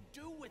planning to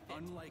do with it.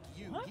 Unlike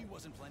you, he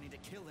wasn't planning to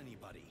kill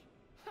anybody.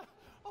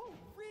 Oh,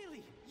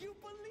 really? You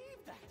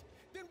believe that?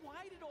 Then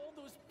why did all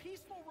those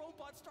peaceful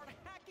robots start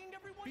hacking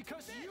everyone?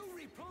 Because you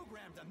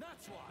reprogrammed them,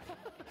 that's why.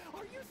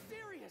 Are you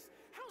serious?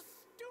 How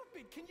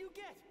stupid can you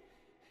get?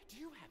 Do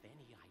you have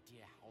any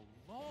idea how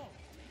long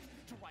it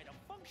takes to write a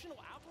functional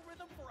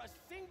algorithm for a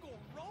single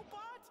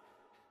robot?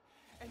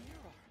 And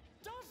there are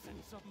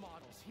dozens of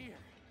models here.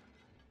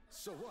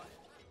 So what?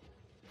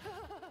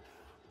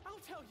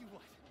 I'll tell you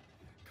what.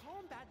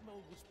 Combat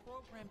mode was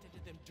programmed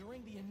into them during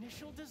the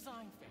initial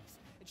design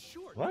phase. And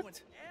sure, no one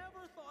What?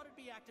 ever thought it'd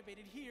be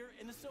activated here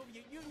in the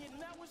Soviet Union,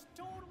 and that was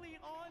totally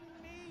on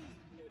me.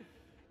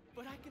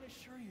 But I can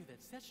assure you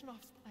that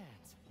Sechenov's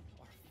plans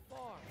are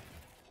far,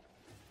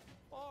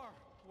 far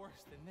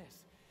worse than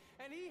this.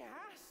 And he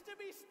has to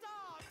be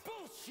stopped!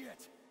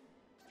 Bullshit!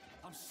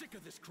 I'm sick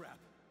of this crap.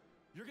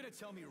 You're gonna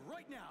tell me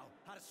right now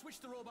how to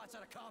switch the robots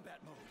out of combat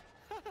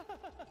mode.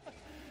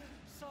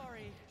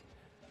 Sorry,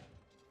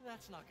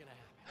 that's not gonna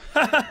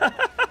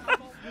happen.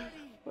 I've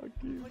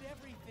already put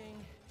everything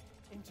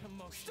into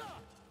motion.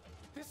 Stop!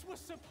 This was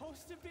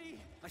supposed to be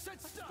I said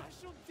a stop!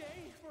 special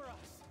day for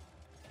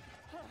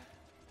us.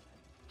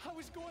 I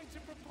was going to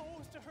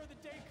propose to her the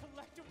day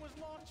Collective was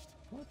launched.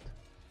 what?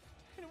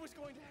 And it was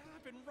going to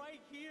happen right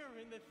here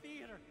in the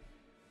theater.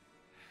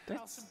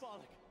 How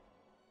symbolic.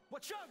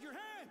 Watch out, your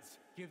hands!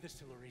 Give this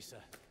to Larissa.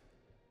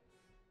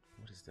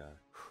 What is that?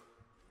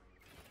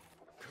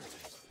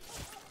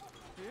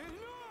 No!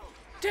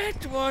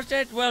 That was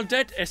it. Well,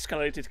 that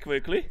escalated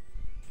quickly.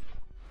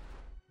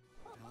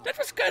 That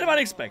was kind of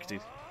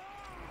unexpected.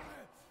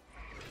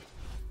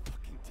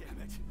 Fucking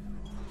damn it.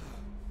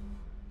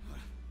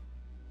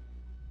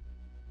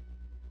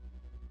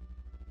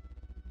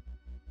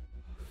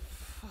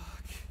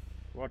 Fuck.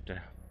 What the?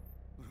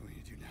 What will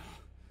you do now?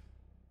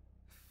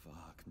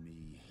 Fuck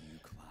me, you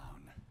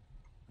clown.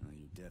 Oh,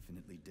 you're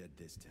definitely dead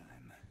this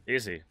time.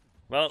 Is he?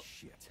 Well,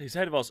 Shit. his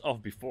head was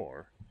off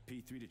before.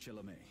 P3 to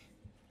Chilame.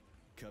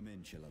 Come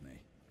in, Chilame.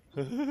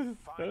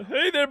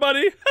 Hey there,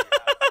 buddy.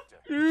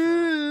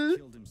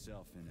 Killed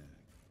himself in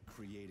a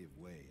creative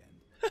way,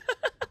 and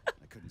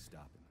I couldn't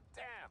stop him.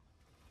 Damn!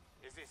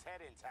 Is his head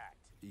intact?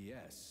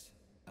 Yes,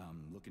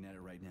 I'm looking at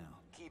it right now.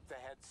 Keep the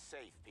head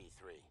safe,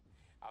 P3.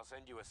 I'll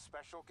send you a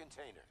special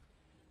container.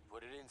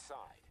 Put it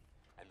inside,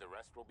 and the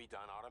rest will be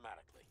done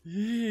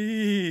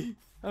automatically.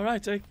 All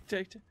right, take.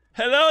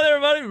 Hello,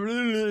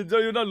 everybody. Do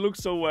you not look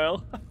so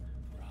well?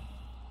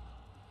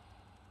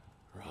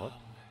 What?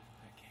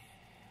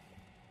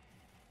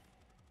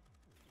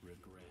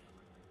 Regret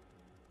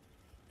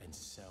and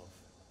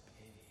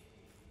self-pity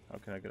How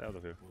can I get out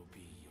of here? will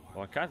be your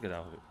Oh, I can't get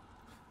out of it.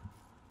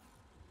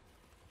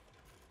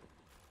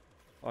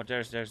 Oh,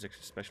 there's the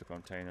special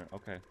container.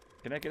 Okay,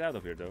 can I get out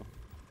of here though?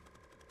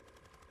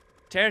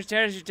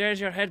 There's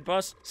your head,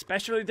 boss.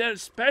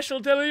 Special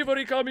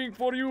delivery coming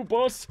for you,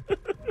 boss.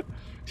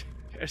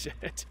 There's your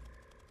head.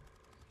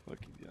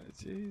 Fucking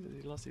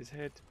jeez, he lost his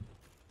head.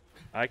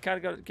 I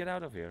can't get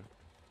out of here.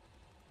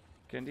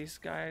 Can these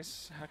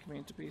guys hack me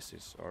into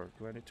pieces, or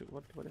do I need to?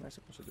 What am I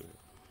supposed to do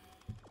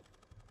here?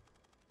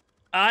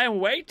 I'm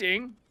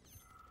waiting.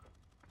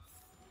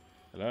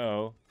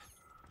 Hello.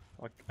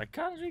 I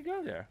can't really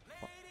go there.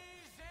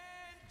 Ladies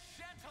and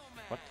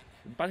gentlemen, What?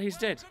 But he's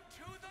dead. welcome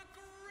to the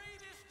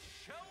greatest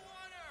show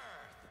on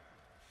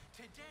earth.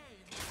 Today,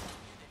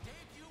 the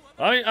debut of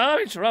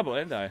I'm in trouble,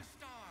 ain't I?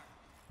 star.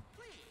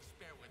 Please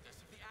bear with us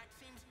if the act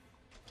seems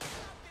a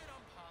bit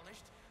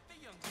unpolished. The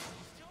young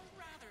lady's still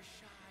rather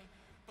shy,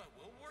 but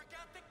we'll work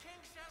out the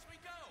kinks as we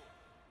go.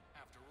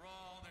 After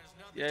all, there's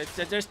nothing.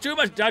 Yeah, there's too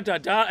much da da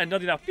da and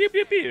not enough pew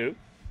pew pew.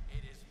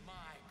 It is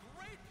my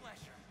great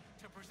pleasure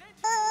to present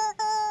to you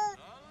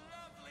the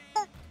lovely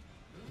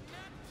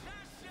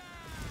Natasha.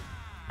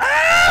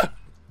 Ah!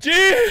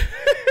 Gee!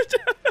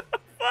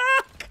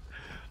 Fuck!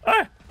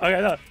 Ah,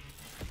 okay, no.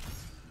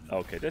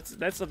 Okay,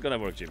 that's not gonna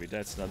work, Jimmy.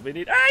 That's not. We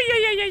need. Ah,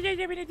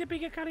 yeah. We need a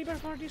bigger caliber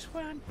for this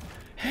one.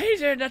 Hey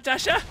there,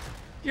 Natasha.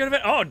 You're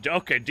the. Oh,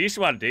 okay. This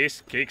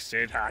kicks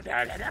in hard.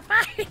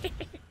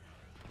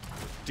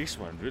 This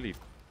one really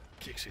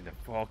kicks in the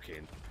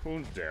fucking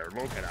punch there.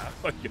 Look at that.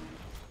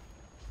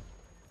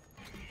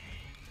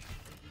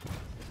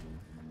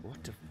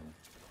 What the?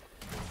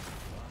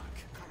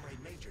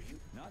 Comrade Major, you...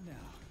 Not now.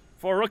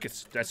 4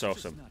 rockets. That's Let's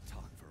awesome. Just not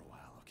talk for a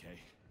while, okay?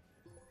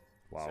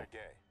 Wow.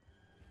 Sergei,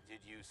 did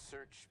you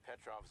search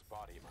Petrov's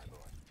body, my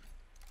boy?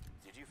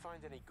 Did you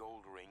find any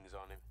gold rings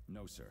on him?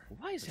 No, sir.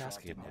 Why is he Petrov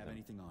asking didn't about have them?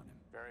 anything on him.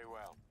 Very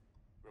well.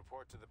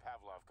 Report to the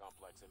Pavlov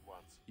complex at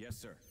once. Yes,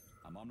 sir.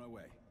 I'm on my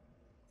way.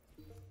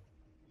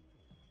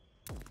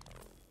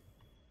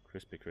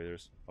 Crispy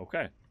critters.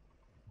 Okay.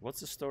 What's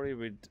the story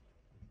with...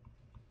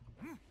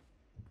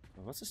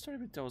 What's the story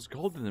with those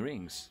golden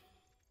rings?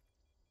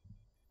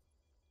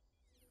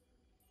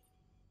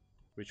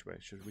 Which way?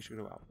 We should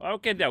go out.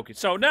 Okay.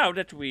 So now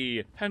that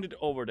we handed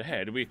over the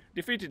head, we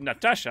defeated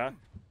Natasha.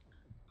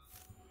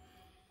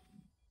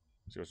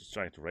 She was just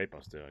trying to rape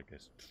us there, I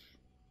guess.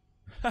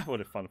 What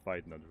a fun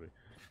fight, not really.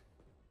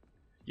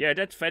 Yeah,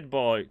 that fat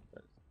boy...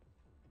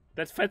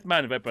 That fat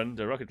man weapon,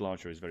 the rocket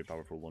launcher, is a very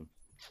powerful one.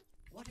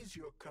 What is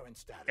your current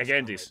status,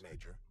 Again, Comrade this.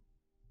 Major?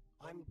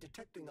 I'm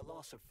detecting a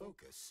loss of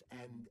focus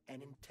and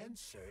an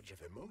intense surge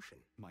of emotion.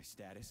 My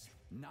status?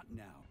 Not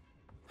now.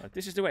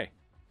 This is the way.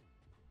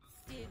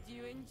 Did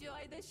you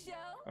enjoy the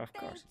show? Of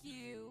course. Thank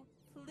you.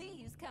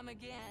 Please come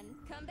again.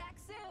 Come back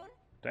soon.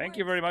 Thank We're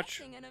you very much.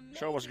 expecting an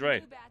Show was amazing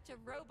great. new batch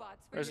of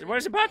robots for your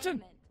Where's the button?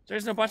 entertainment.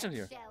 There's no button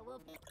here. Show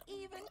will be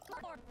even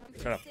more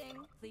Shut up.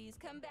 interesting. Please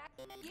come back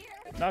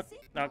here. Knock,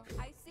 knock.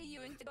 I see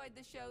you enjoyed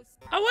the show.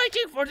 I'm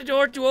waiting for the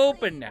door to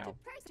open To now.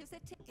 purchase a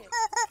ticket,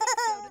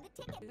 go to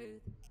the ticket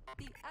booth.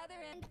 The other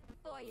end of the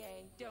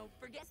foyer. Don't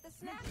forget the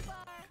snack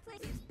bar.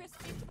 Please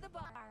proceed to the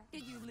bar.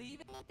 Did you leave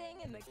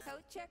anything in the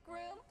coat check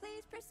room?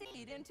 Please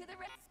proceed into the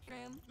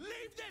restroom.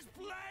 Leave this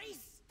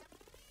place!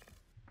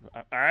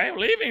 I'm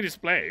leaving this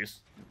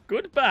place.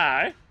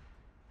 Goodbye.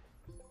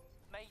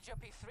 Major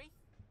P3,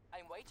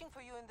 I'm waiting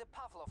for you in the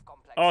Pavlov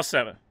complex.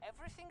 Awesome.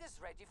 Everything is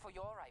ready for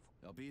your arrival.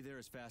 I'll be there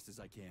as fast as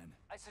I can.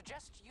 I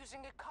suggest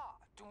using a car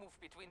to move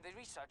between the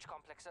research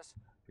complexes.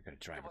 We're gonna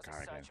drive There a was car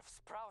a again. surge of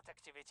sprout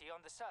activity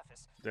on the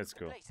surface. That's The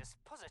cool. place is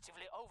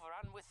positively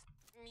overrun with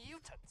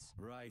mutants.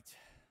 Right.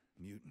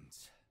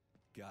 Mutants.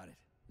 Got it.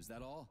 Is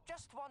that all?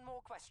 Just one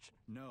more question.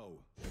 No.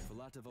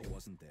 Filatova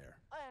wasn't there.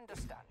 I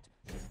understand.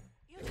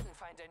 You didn't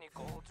find any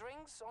gold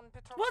rings on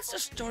Petrov's What's the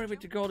body, story did with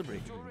the you? gold 2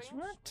 rings? rings,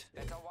 What?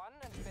 Beta 1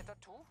 and Beta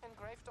 2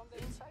 engraved on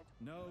the inside?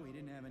 No, he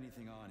didn't have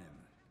anything on him.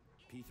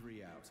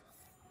 P3 out.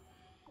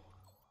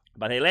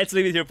 But hey, let's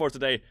leave it here for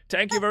today.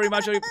 Thank you very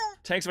much.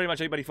 Thanks very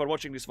much, everybody, for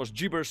watching. This was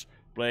Gibbers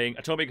playing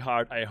Atomic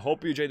Heart. I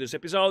hope you enjoyed this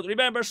episode.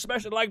 Remember,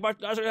 smash the like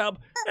button. Does help.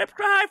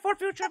 Subscribe for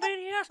future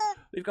videos.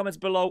 Leave comments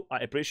below. I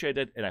appreciate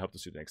it, and I hope to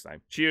see you next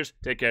time. Cheers.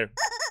 Take care.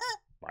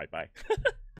 Bye bye.